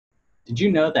Did you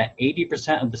know that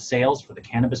 80% of the sales for the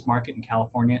cannabis market in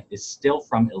California is still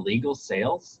from illegal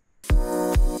sales?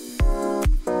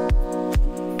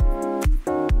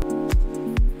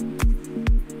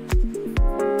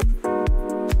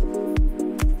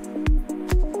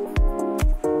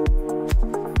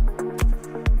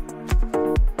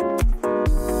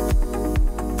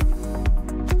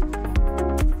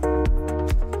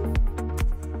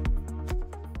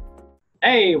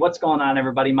 Hey, what's going on,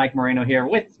 everybody? Mike Moreno here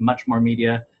with Much More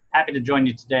Media. Happy to join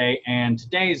you today. And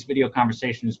today's video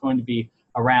conversation is going to be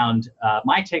around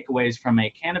my takeaways from a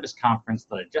cannabis conference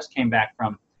that I just came back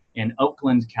from in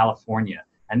Oakland, California.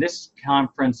 And this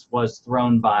conference was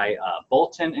thrown by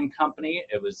Bolton Company.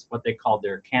 It was what they called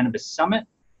their Cannabis Summit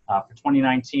for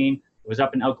 2019. It was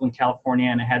up in Oakland, California,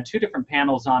 and it had two different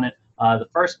panels on it. The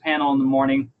first panel in the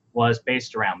morning was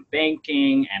based around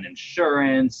banking and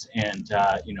insurance and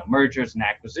mergers and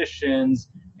acquisitions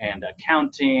and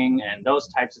accounting and those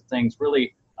types of things,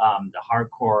 really the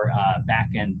hardcore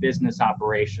back-end business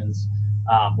operations,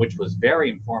 which was very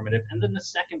informative. And then the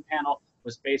second panel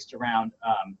was based around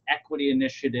equity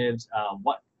initiatives,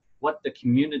 what the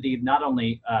community not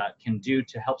only can do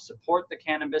to help support the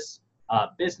cannabis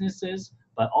businesses,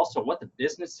 but also what the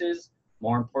businesses,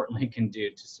 more importantly, can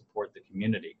do to support the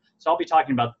community. So I'll be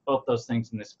talking about both those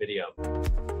things in this video.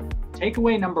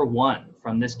 Takeaway number one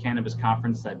from this cannabis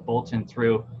conference that Bolton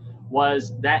threw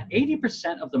was that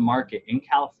 80% of the market in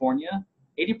California,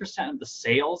 80% of the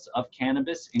sales of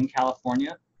cannabis in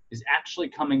California is actually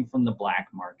coming from the black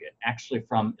market, actually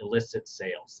from illicit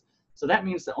sales. So that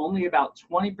means that only about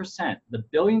 20%, the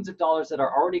billions of dollars that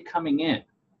are already coming in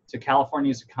to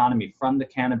California's economy from the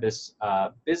cannabis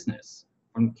business,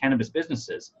 from cannabis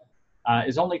businesses,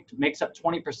 makes up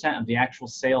 20% of the actual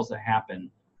sales that happen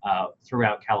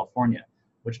throughout California,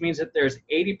 which means that there's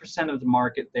 80% of the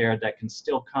market there that can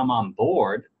still come on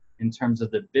board in terms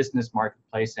of the business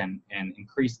marketplace and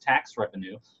increase tax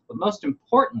revenue. But most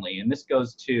importantly, and this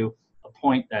goes to a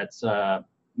point that's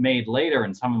made later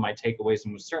in some of my takeaways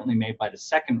and was certainly made by the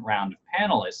second round of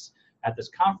panelists at this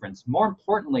conference, more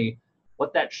importantly,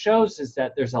 what that shows is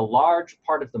that there's a large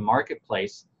part of the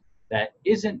marketplace that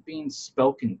isn't being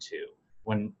spoken to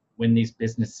when these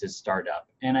businesses start up.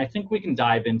 And I think we can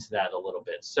dive into that a little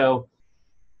bit. So,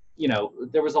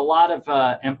 there was a lot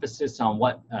of emphasis on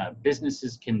what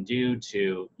businesses can do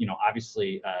to,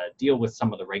 obviously deal with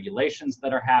some of the regulations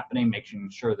that are happening, making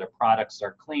sure their products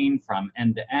are clean from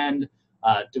end to end,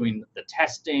 doing the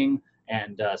testing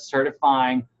and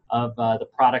certifying of the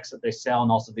products that they sell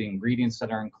and also the ingredients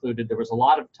that are included. There was a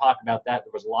lot of talk about that.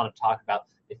 There was a lot of talk about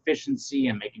efficiency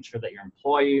and making sure that your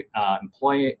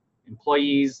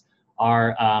employees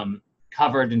are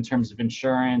covered in terms of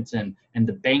insurance and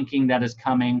the banking that is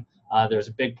coming. There's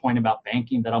a big point about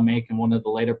banking that I'll make in one of the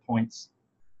later points,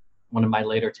 one of my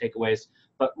later takeaways.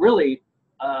 But really,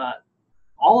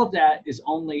 all of that is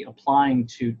only applying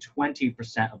to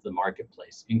 20% of the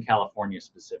marketplace in California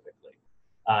specifically.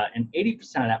 And 80%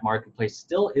 of that marketplace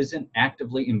still isn't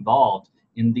actively involved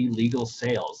in the legal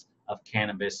sales of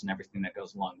cannabis and everything that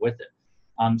goes along with it.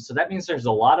 So that means there's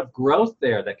a lot of growth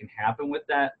there that can happen with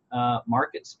that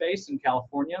market space in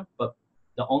California, but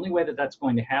the only way that that's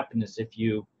going to happen is if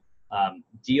you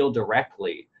deal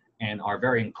directly and are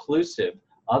very inclusive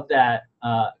of that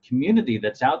community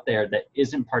that's out there that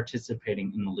isn't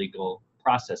participating in the legal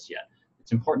process yet.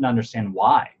 It's important to understand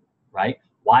why, right?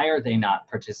 Why are they not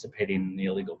participating in the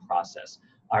illegal process?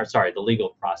 The legal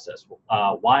process.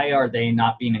 Why are they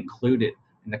not being included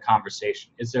in the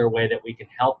conversation? Is there a way that we can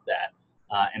help that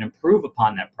and improve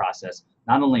upon that process,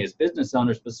 not only as business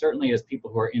owners, but certainly as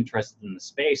people who are interested in the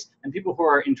space and people who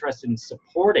are interested in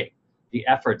supporting the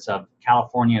efforts of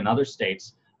California and other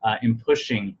states in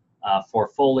pushing for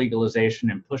full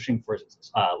legalization and pushing for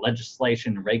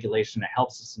legislation and regulation that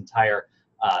helps this entire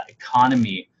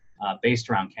economy based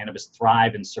around cannabis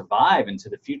thrive and survive into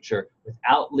the future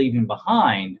without leaving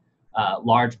behind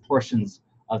large portions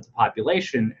of the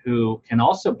population who can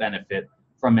also benefit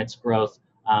from its growth,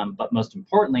 but most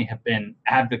importantly have been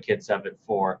advocates of it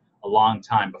for a long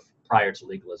time prior to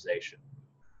legalization.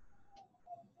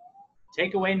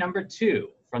 Takeaway number two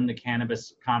from the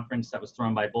cannabis conference that was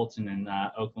thrown by Bolton in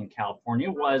Oakland,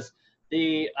 California was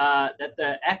that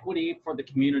the equity for the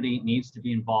community needs to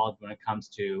be involved when it comes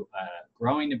to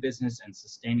growing a business and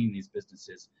sustaining these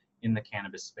businesses in the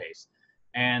cannabis space.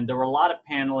 And there were a lot of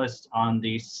panelists on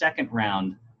the second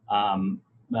round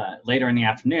later in the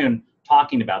afternoon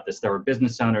talking about this. There were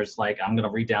business owners, like, I'm going to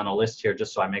read down a list here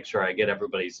just so I make sure I get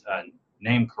everybody's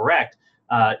name correct.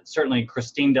 certainly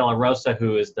Christine De La Rosa,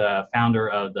 who is the founder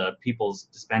of the People's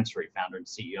Dispensary, founder and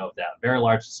CEO of that very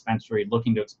large dispensary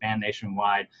looking to expand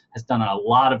nationwide, has done a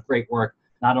lot of great work,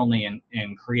 not only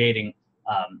in creating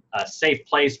a safe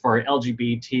place for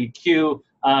LGBTQ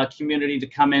community to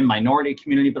come in, minority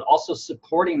community, but also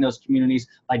supporting those communities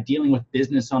by dealing with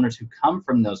business owners who come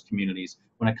from those communities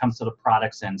when it comes to the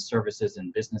products and services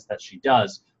and business that she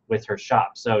does with her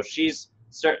shop. So she's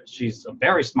a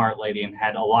very smart lady and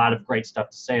had a lot of great stuff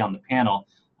to say on the panel,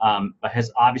 but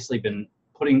has obviously been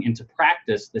putting into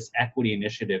practice this equity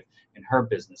initiative in her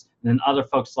business. And then other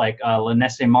folks like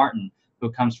Lanesse Martin,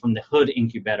 who comes from the Hood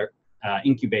Incubator out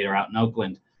in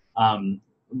Oakland,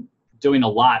 doing a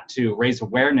lot to raise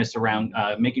awareness around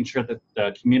making sure that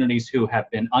the communities who have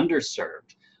been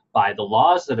underserved by the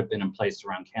laws that have been in place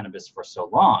around cannabis for so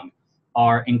long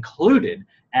are included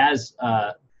as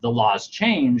the laws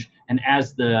change and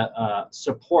as the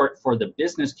support for the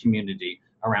business community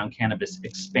around cannabis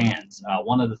expands.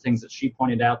 One of the things that she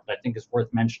pointed out that I think is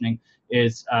worth mentioning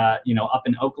is, up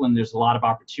in Oakland, there's a lot of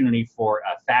opportunity for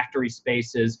factory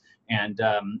spaces and,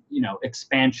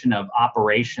 expansion of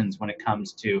operations when it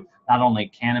comes to not only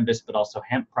cannabis, but also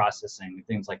hemp processing and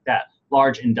things like that,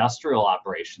 large industrial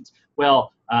operations.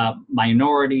 Well,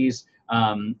 minorities,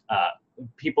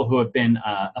 people who have been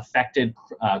affected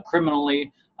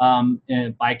criminally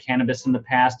by cannabis in the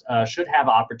past should have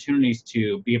opportunities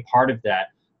to be a part of that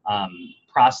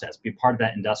process, be a part of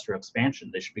that industrial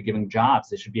expansion. They should be giving jobs.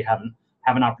 They should be have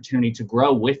an opportunity to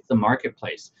grow with the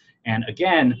marketplace. And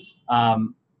again,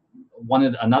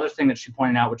 another thing that she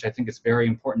pointed out, which I think is very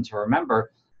important to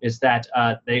remember, is that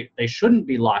they shouldn't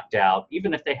be locked out,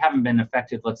 even if they haven't been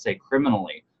affected, let's say,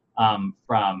 criminally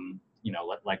from,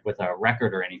 like with a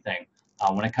record or anything.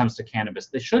 When it comes to cannabis,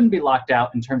 they shouldn't be locked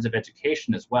out in terms of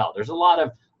education as well. There's a lot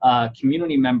of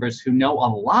community members who know a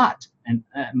lot, and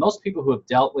most people who have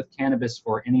dealt with cannabis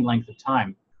for any length of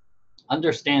time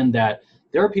understand that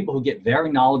there are people who get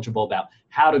very knowledgeable about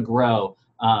how to grow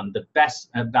the best,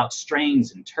 about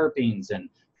strains and terpenes and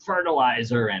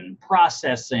fertilizer and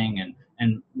processing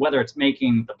and whether it's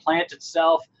making the plant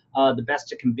itself the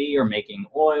best it can be, or making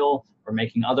oil or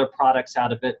making other products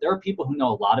out of it. There are people who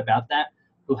know a lot about that,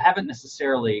 who haven't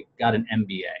necessarily got an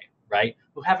MBA, right?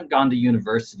 Who haven't gone to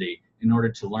university in order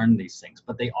to learn these things,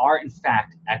 but they are in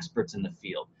fact experts in the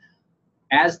field.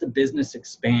 As the business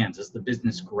expands, as the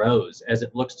business grows, as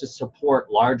it looks to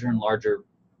support larger and larger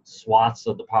swaths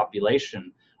of the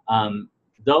population,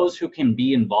 those who can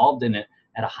be involved in it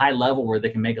at a high level where they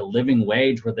can make a living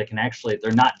wage, where they can actually,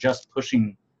 they're not just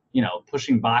pushing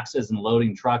boxes and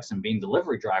loading trucks and being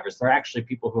delivery drivers, they're actually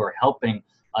people who are helping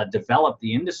develop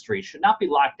the industry, should not be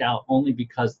locked out only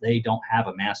because they don't have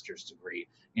a master's degree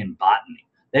in botany.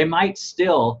 They might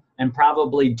still, and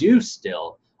probably do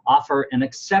still, offer an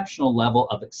exceptional level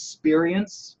of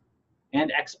experience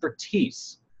and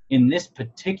expertise in this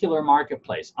particular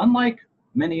marketplace, unlike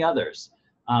many others,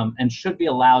 and should be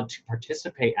allowed to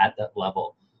participate at that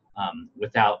level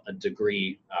without a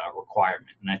degree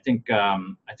requirement. And I think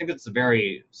it's a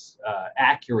very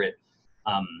accurate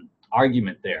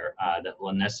argument there that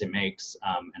Lanesse makes,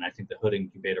 and I think the Hood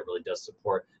Incubator really does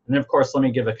support. And then, of course, let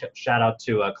me give a shout out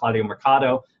to Claudio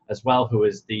Mercado as well, who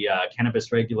is the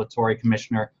Cannabis Regulatory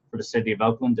Commissioner for the City of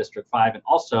Oakland, District 5, and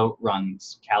also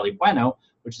runs Cali Bueno,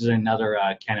 which is another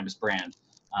cannabis brand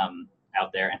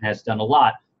out there, and has done a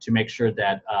lot to make sure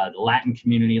that the Latin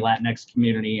community, Latinx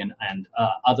community, and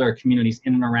other communities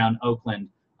in and around Oakland,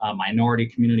 minority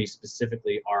communities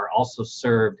specifically, are also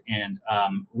served and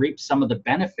reap some of the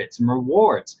benefits and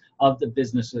rewards of the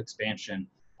business expansion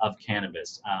of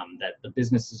cannabis, that the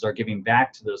businesses are giving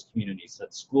back to those communities,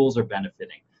 that schools are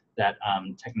benefiting, that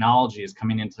technology is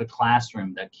coming into the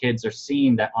classroom, that kids are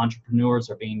seeing that entrepreneurs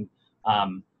are being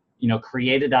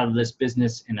created out of this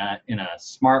business in a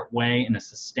smart way, in a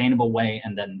sustainable way,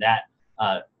 and then that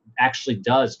actually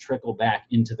does trickle back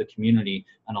into the community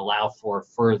and allow for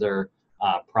further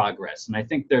progress. And I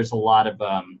think there's a lot of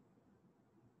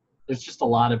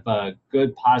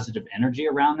good positive energy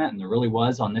around that, and there really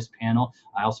was on this panel.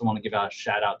 I also want to give a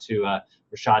shout out to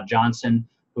Rashad Johnson,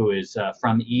 who is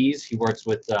from Ease. He works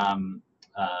with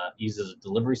Ease as a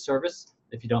delivery service,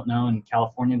 if you don't know, in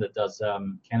California, that does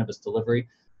cannabis delivery.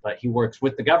 But he works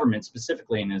with the government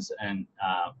specifically and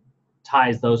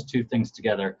ties those two things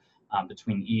together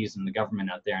between Ease and the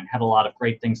government out there, and had a lot of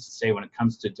great things to say when it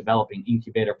comes to developing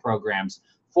incubator programs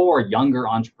for younger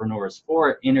entrepreneurs,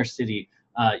 for inner city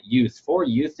youth, for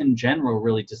youth in general,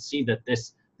 really, to see that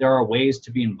there are ways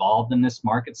to be involved in this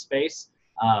market space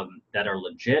that are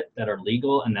legit, that are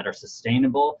legal, and that are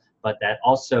sustainable, but that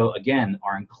also, again,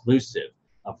 are inclusive.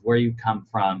 of where you come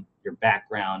from, your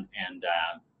background, and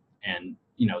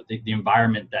you know, the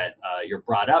environment that you're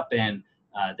brought up in,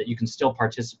 that you can still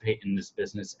participate in this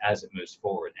business as it moves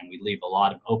forward. And we leave a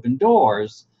lot of open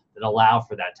doors that allow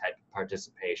for that type of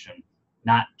participation,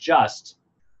 not just,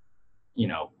 you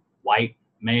know, white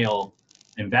male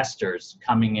investors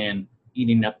coming in,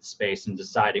 eating up the space and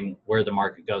deciding where the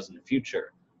market goes in the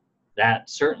future. That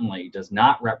certainly does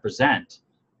not represent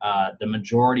the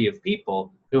majority of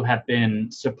people who have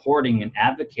been supporting and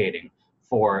advocating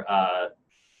for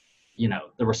you know,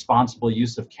 the responsible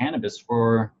use of cannabis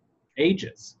for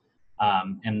ages,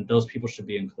 and those people should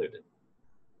be included.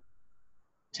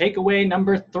 Takeaway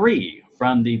number 3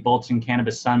 from the Bolton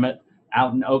Cannabis Summit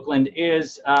out in Oakland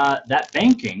is that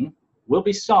banking will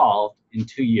be solved in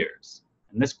 2 years.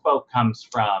 And this quote comes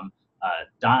from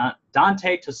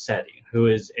Dante Tossetti, who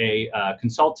is a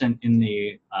consultant in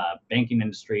the banking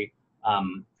industry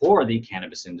for the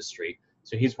cannabis industry.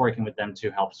 So he's working with them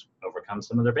to help overcome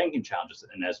some of their banking challenges.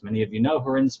 And as many of you know who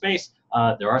are in the space,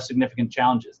 there are significant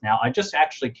challenges. Now, I just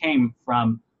actually came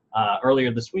from,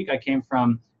 earlier this week, I came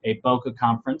from a BOCA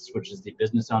conference, which is the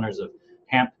Business Owners of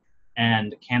Hemp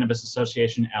and Cannabis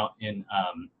Association out in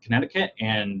Connecticut.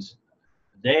 And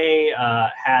they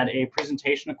had a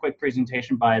presentation, a quick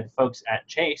presentation by the folks at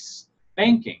Chase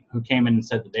Banking, who came in and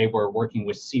said that they were working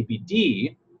with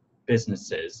CBD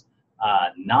businesses,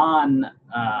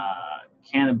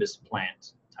 non-cannabis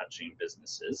plant touching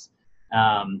businesses.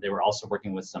 They were also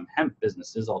working with some hemp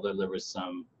businesses, although there was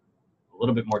a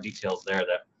little bit more details there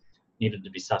that needed to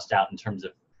be sussed out in terms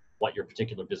of what your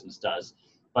particular business does.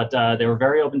 But they were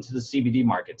very open to the CBD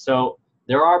market. So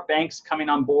there are banks coming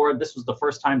on board. This was the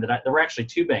first time that there were actually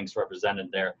 2 banks represented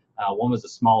there. One was a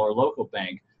smaller local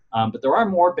bank, but there are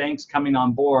more banks coming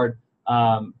on board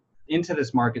into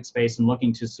this market space and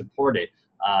looking to support it.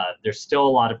 There's still a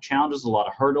lot of challenges, a lot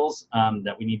of hurdles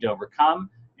that we need to overcome,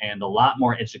 and a lot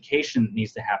more education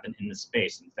needs to happen in the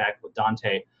space. In fact, what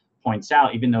Dante points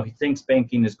out, even though he thinks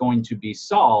banking is going to be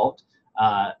solved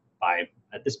by,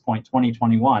 at this point,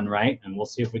 2021, right? And we'll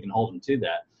see if we can hold him to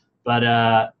that.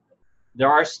 But there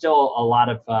are still a lot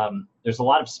of, there's a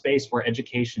lot of space where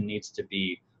education needs to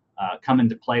be come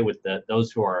into play with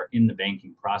those who are in the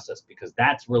banking process, because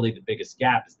that's really the biggest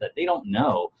gap, is that they don't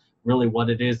know really what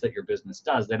it is that your business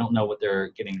does. They don't know what they're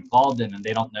getting involved in, and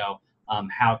they don't know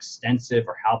how extensive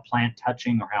or how plant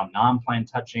touching or how non-plant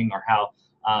touching or how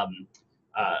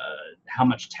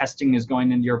much testing is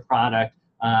going into your product.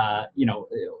 You know,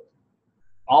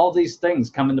 all these things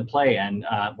come into play, and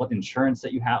what insurance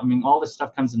that you have. I mean, all this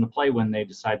stuff comes into play when they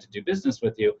decide to do business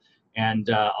with you. And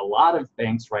a lot of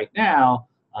banks right now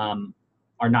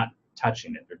are not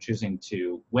touching it. They're choosing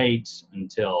to wait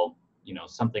until, you know,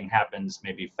 something happens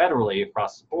maybe federally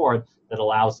across the board that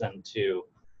allows them to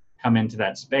come into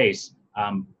that space.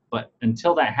 But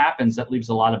until that happens, that leaves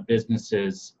a lot of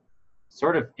businesses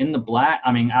sort of in the black,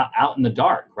 I mean, out in the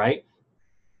dark, right?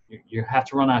 You have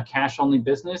to run a cash-only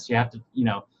business. You have to, you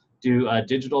know, do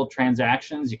digital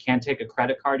transactions. You can't take a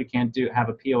credit card. You can't have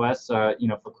a POS, you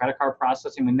know, for credit card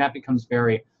processing. And that becomes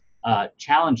very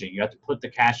challenging. You have to put the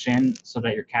cash in so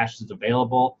that your cash is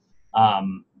available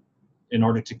in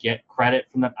order to get credit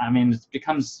from the. I mean, it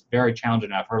becomes very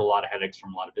challenging. I've heard a lot of headaches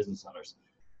from a lot of business owners.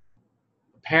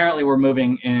 Apparently, we're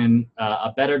moving in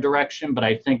a better direction, but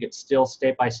I think it's still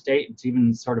state by state. It's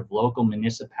even sort of local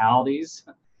municipalities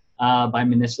by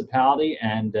municipality,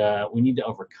 and we need to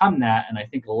overcome that. And I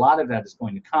think a lot of that is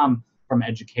going to come from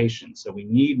education. So we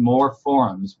need more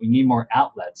forums, we need more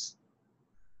outlets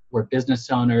where business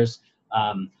owners,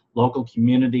 local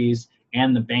communities,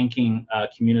 and the banking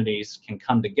communities can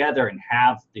come together and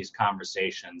have these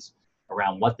conversations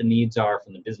around what the needs are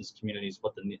from the business communities,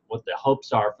 what the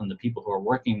hopes are from the people who are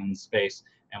working in the space,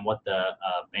 and what the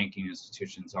banking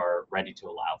institutions are ready to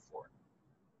allow for.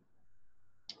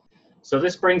 So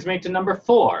this brings me to number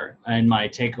 4 in my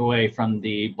takeaway from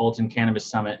the Bolton Cannabis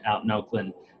Summit out in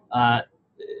Oakland,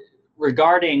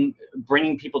 regarding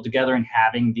bringing people together and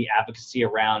having the advocacy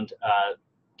around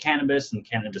cannabis and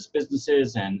cannabis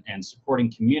businesses, and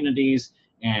supporting communities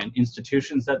and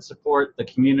institutions that support the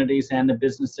communities and the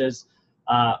businesses.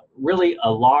 Really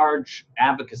a large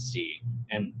advocacy,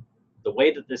 and the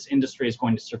way that this industry is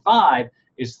going to survive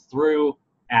is through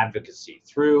advocacy,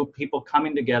 through people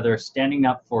coming together, standing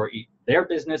up for their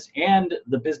business and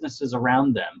the businesses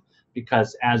around them,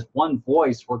 because as one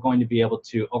voice, we're going to be able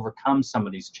to overcome some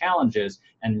of these challenges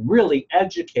and really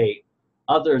educate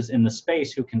others in the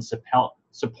space who can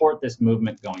support this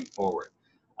movement going forward.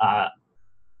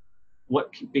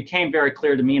 What became very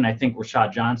clear to me, and I think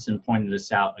Rashad Johnson pointed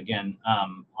this out again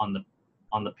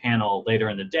on the panel later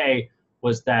in the day,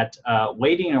 was that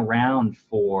waiting around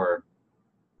for,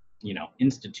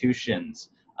 institutions,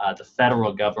 the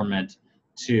federal government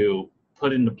to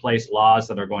put into place laws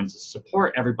that are going to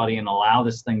support everybody and allow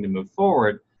this thing to move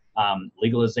forward,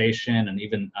 legalization and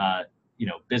even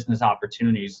business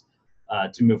opportunities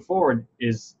to move forward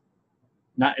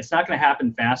it's not going to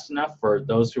happen fast enough for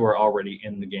those who are already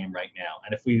in the game right now.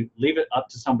 And if we leave it up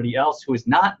to somebody else who is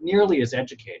not nearly as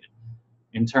educated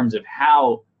in terms of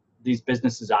how these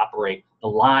businesses operate, the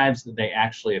lives that they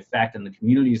actually affect, and the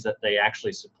communities that they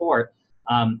actually support,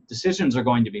 decisions are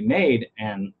going to be made,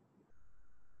 and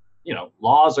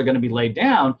laws are going to be laid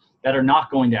down that are not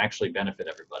going to actually benefit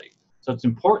everybody. So it's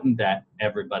important that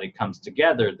everybody comes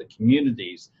together, the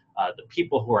communities, the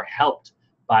people who are helped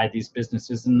by these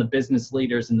businesses, and the business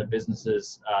leaders and the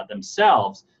businesses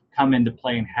themselves come into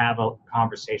play and have a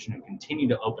conversation and continue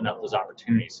to open up those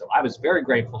opportunities. So I was very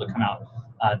grateful to come out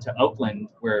to Oakland,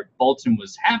 where Bolton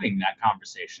was having that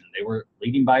conversation. They were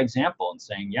leading by example and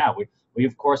saying, yeah, we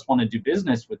of course want to do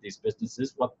business with these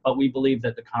businesses, but we believe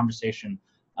that the conversation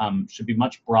should be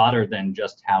much broader than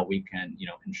just how we can,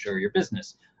 insure your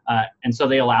business. And so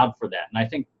they allowed for that. And I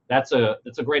think that's a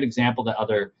great example that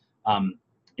other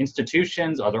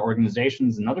institutions, other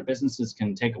organizations, and other businesses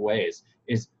can take away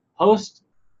is host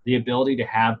the ability to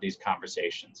have these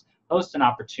conversations, host an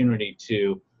opportunity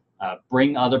to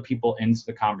bring other people into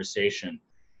the conversation,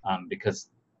 because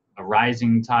a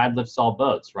rising tide lifts all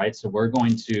boats, right? So we're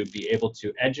going to be able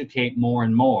to educate more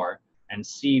and more and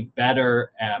see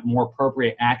better, more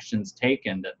appropriate actions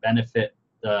taken that benefit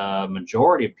the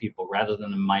majority of people rather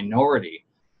than the minority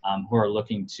who are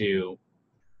looking to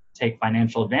take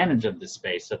financial advantage of this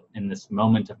space in this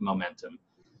moment of momentum.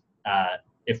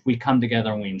 If we come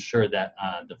together and we ensure that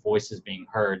the voice is being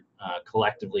heard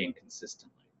collectively and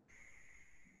consistently.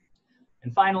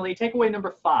 And finally, takeaway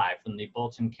number 5 from the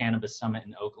Bolton Cannabis Summit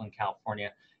in Oakland,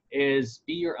 California, is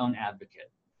be your own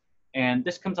advocate. And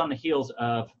this comes on the heels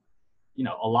of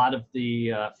a lot of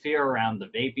the fear around the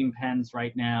vaping pens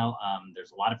right now.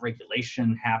 There's a lot of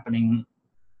regulation happening,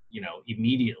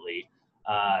 immediately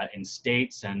in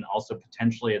states, and also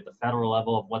potentially at the federal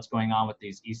level, of what's going on with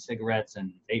these e-cigarettes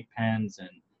and vape pens and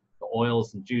the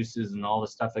oils and juices and all the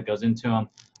stuff that goes into them.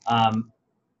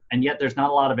 And yet there's not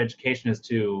a lot of education as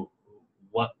to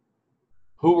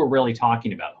who we're really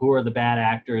talking about. Who are the bad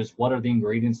actors? What are the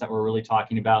ingredients that we're really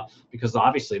talking about? Because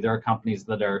obviously there are companies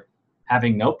that are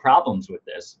having no problems with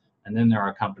this, and then there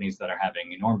are companies that are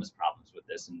having enormous problems with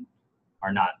this and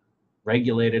are not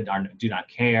regulated, do not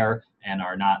care, and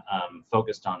are not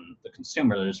focused on the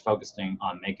consumer. They're just focusing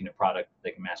on making a product that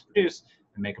they can mass produce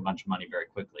and make a bunch of money very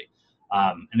quickly.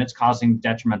 And it's causing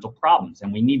detrimental problems,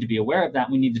 and we need to be aware of that.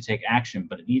 We need to take action,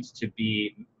 but it needs to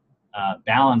be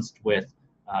balanced with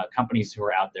companies who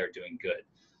are out there doing good.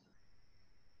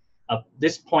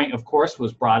 This point, of course,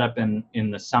 was brought up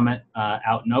in the summit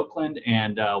out in Oakland,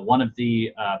 and one of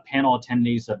the panel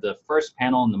attendees of the first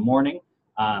panel in the morning,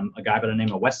 a guy by the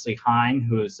name of Wesley Hine,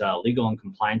 who is a legal and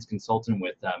compliance consultant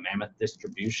with Mammoth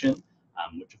Distribution,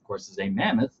 which of course is a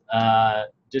mammoth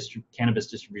cannabis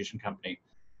distribution company.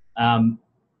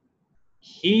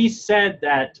 He said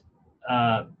that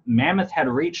Mammoth had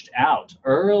reached out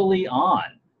early on,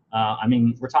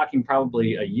 we're talking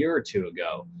probably a year or two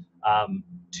ago,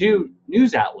 to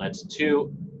news outlets to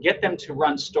get them to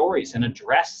run stories and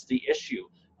address the issue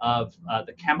of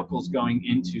the chemicals going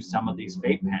into some of these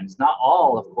vape pens. Not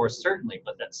all, of course, certainly,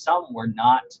 but that some were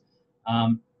not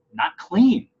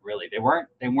clean, really. They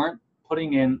weren't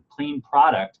putting in clean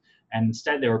product, and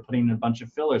instead they were putting in a bunch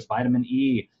of fillers, vitamin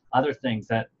E, other things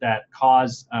that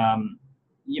cause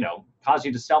cause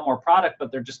you to sell more product,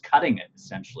 but they're just cutting it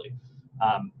essentially.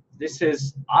 This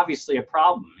is obviously a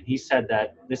problem. He said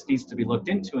that this needs to be looked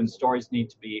into and stories need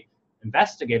to be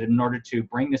investigated in order to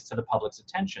bring this to the public's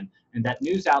attention, and that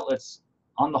news outlets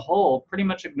on the whole pretty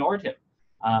much ignored him,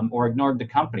 or ignored the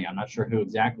company. I'm not sure who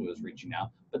exactly was reaching out,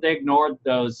 but they ignored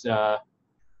those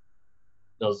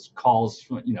calls,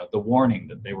 the warning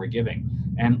that they were giving.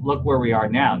 And look where we are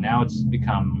now. Now it's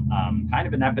become kind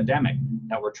of an epidemic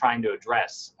that we're trying to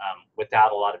address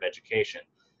without a lot of education.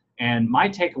 And my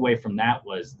takeaway from that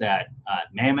was that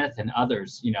Mammoth and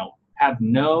others, have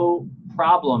no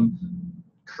problem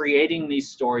creating these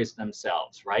stories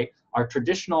themselves, right? Our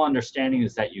traditional understanding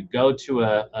is that you go to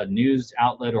a news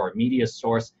outlet or a media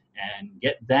source and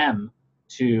get them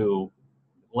to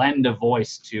lend a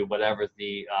voice to whatever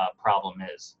the problem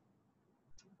is.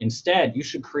 Instead, you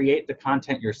should create the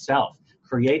content yourself,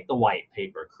 create the white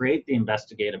paper, create the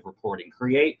investigative reporting,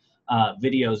 create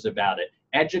videos about it,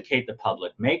 educate the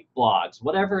public, make blogs,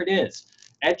 whatever it is.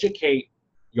 Educate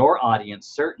your audience,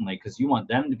 certainly, because you want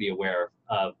them to be aware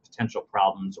of potential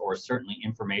problems or certainly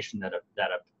information that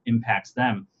impacts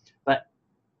them. But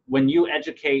when you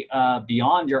educate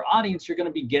beyond your audience, you're going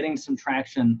to be getting some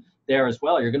traction there as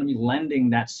well. You're going to be lending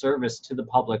that service to the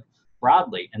public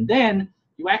broadly. And then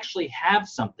you actually have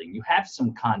something, you have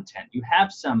some content,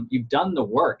 you've done the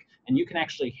work, and you can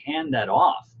actually hand that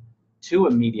off to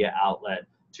a media outlet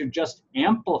to just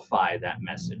amplify that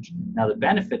message. Now the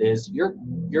benefit is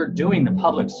you're doing the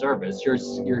public service.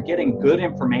 You're getting good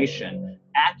information,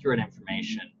 accurate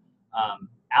information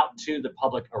out to the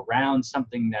public around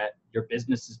something that your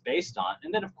business is based on.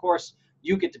 And then of course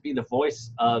you get to be the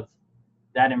voice of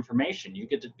that information. You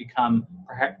get to become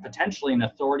potentially an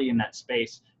authority in that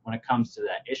space when it comes to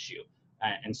that issue.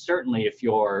 And certainly if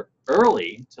you're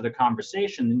early to the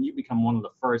conversation, then you become one of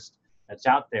the first that's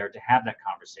out there to have that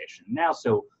conversation.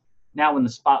 Now when the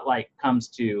spotlight comes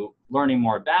to learning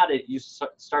more about it, you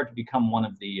start to become one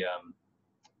of the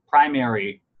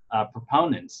primary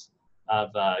proponents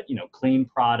of clean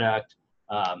product,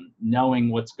 knowing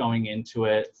what's going into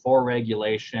it, for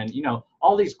regulation,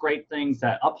 all these great things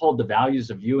that uphold the values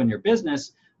of you and your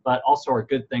business, but also are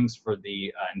good things for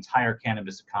the entire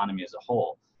cannabis economy as a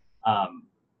whole.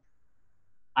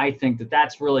 I think that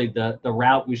that's really the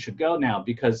route we should go now,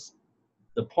 because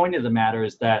the point of the matter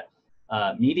is that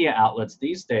media outlets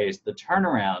these days, the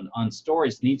turnaround on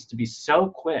stories needs to be so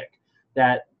quick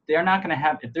that they're not going to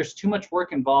have, if there's too much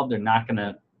work involved, they're not going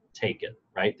to take it,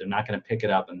 right? They're not going to pick it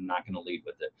up and they're not going to lead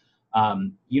with it.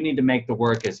 You need to make the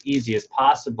work as easy as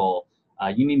possible.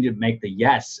 You need to make the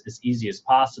yes as easy as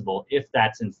possible if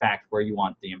that's in fact where you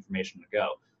want the information to go.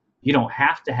 You don't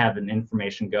have to have an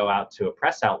information go out to a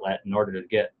press outlet in order to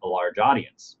get a large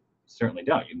audience. Certainly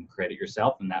don't. You can create it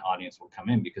yourself and that audience will come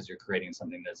in because you're creating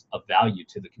something that's of value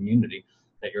to the community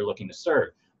that you're looking to serve.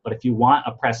 But if you want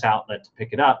a press outlet to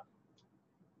pick it up,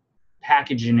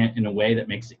 packaging it in a way that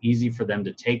makes it easy for them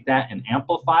to take that and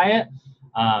amplify it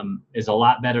is a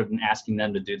lot better than asking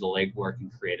them to do the legwork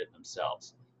and create it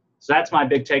themselves. So that's my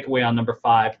big takeaway on number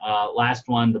 5. Last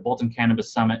one, the Bolton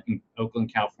Cannabis Summit in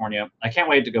Oakland, California. I can't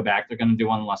wait to go back. They're going to do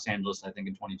one in Los Angeles, I think,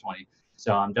 in 2020.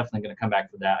 So I'm definitely going to come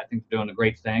back for that. I think they're doing a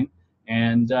great thing.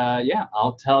 And yeah,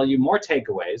 I'll tell you more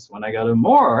takeaways when I go to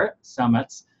more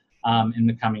summits in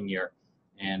the coming year.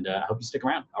 And I hope you stick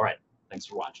around. All right. Thanks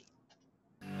for watching.